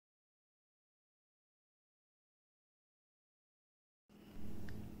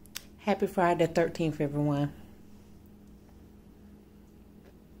Happy Friday the 13th, everyone.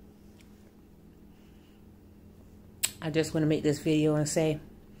 I just want to make this video and say,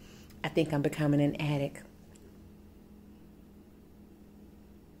 I think I'm becoming an addict.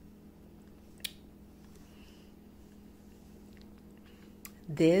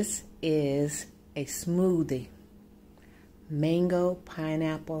 This is a smoothie. Mango,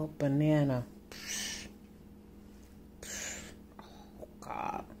 pineapple, banana. Oh,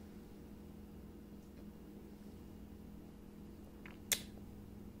 God.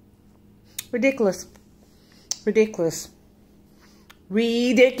 Ridiculous. Ridiculous.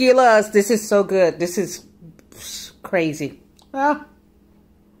 Ridiculous. This is so good. This is crazy. Well,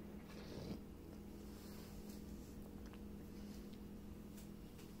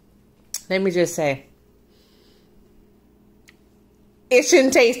 let me just say, it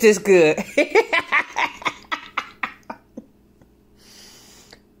shouldn't taste this good.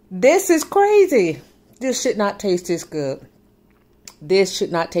 This is crazy. This should not taste this good. This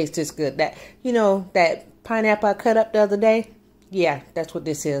should not taste this good. That, you know, that pineapple I cut up the other day? Yeah, that's what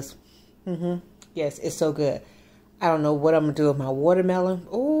this is. Yes, it's so good. I don't know what I'm going to do with my watermelon.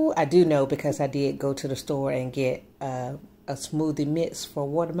 Oh, I do know because I did go to the store and get a smoothie mix for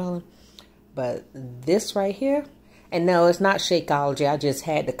watermelon. But this right here, and no, it's not Shakeology. I just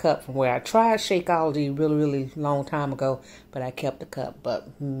had the cup from where I tried Shakeology really long time ago, but I kept the cup.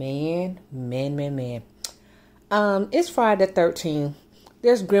 But man. It's Friday the 13th.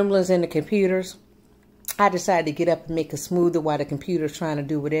 There's gremlins in the computers. I decided to get up and make a smoothie while the computer's trying to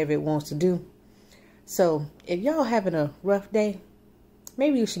do whatever it wants to do. So if y'all having a rough day,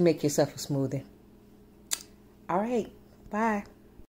 maybe you should make yourself a smoothie. All right, bye.